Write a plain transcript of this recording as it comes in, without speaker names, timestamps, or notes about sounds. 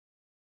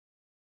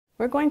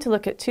We're going to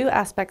look at two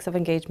aspects of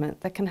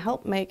engagement that can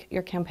help make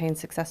your campaign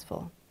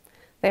successful.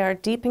 They are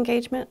deep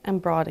engagement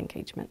and broad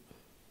engagement.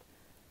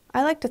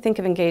 I like to think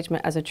of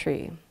engagement as a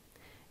tree.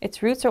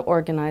 Its roots are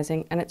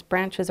organizing and its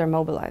branches are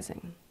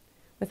mobilizing.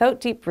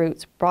 Without deep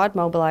roots, broad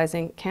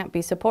mobilizing can't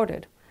be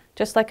supported,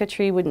 just like a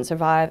tree wouldn't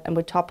survive and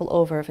would topple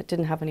over if it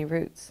didn't have any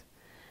roots.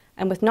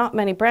 And with not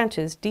many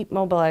branches, deep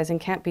mobilizing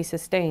can't be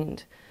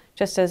sustained,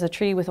 just as a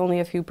tree with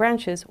only a few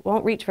branches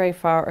won't reach very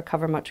far or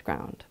cover much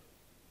ground.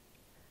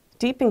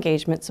 Deep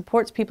engagement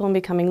supports people in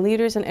becoming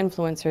leaders and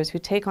influencers who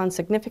take on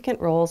significant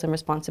roles and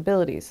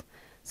responsibilities,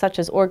 such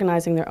as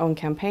organizing their own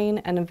campaign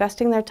and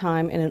investing their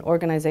time in an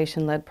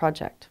organization-led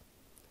project.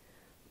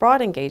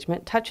 Broad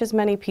engagement touches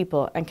many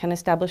people and can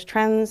establish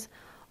trends,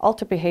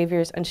 alter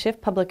behaviors, and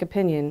shift public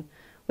opinion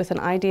with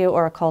an idea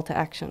or a call to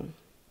action.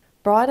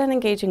 Broad and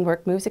engaging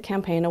work moves a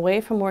campaign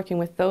away from working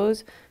with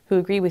those who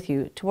agree with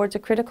you towards a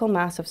critical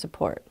mass of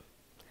support.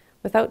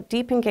 Without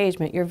deep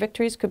engagement, your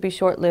victories could be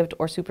short-lived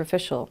or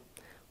superficial.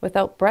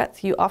 Without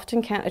breadth, you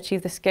often can't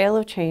achieve the scale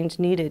of change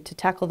needed to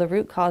tackle the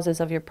root causes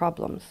of your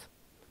problems.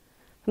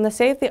 From the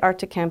Save the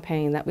Arctic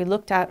campaign that we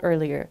looked at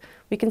earlier,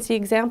 we can see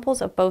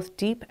examples of both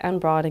deep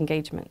and broad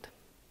engagement.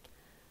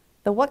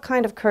 The "What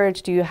kind of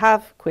courage do you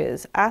have?"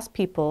 quiz asks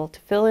people to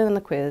fill in the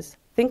quiz,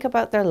 think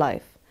about their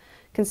life,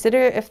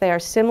 consider if they are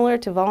similar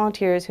to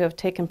volunteers who have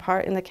taken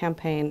part in the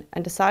campaign,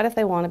 and decide if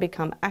they want to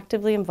become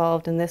actively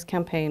involved in this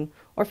campaign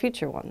or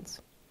future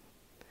ones.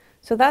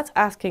 So that's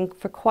asking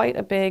for quite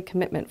a big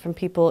commitment from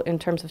people in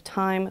terms of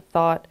time,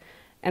 thought,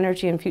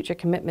 energy, and future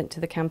commitment to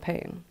the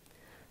campaign.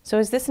 So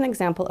is this an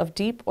example of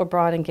deep or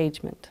broad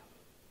engagement?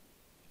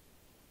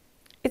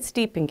 It's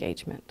deep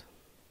engagement.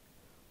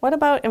 What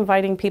about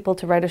inviting people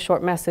to write a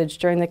short message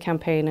during the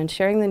campaign and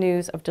sharing the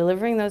news of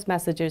delivering those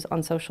messages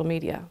on social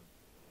media?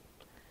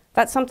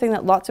 That's something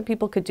that lots of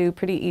people could do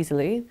pretty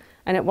easily,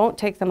 and it won't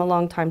take them a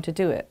long time to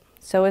do it.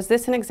 So is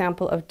this an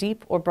example of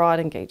deep or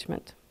broad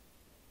engagement?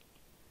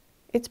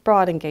 It's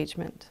broad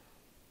engagement.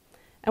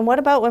 And what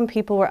about when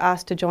people were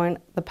asked to join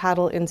the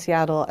paddle in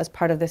Seattle as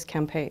part of this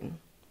campaign?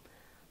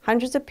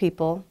 Hundreds of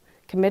people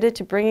committed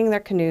to bringing their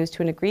canoes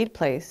to an agreed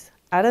place,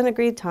 at an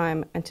agreed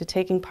time, and to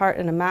taking part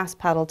in a mass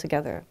paddle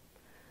together.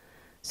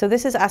 So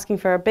this is asking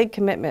for a big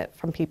commitment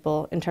from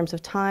people in terms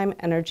of time,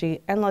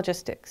 energy, and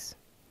logistics.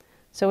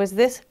 So is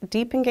this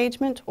deep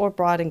engagement or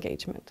broad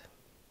engagement?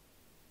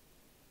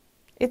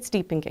 It's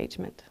deep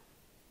engagement.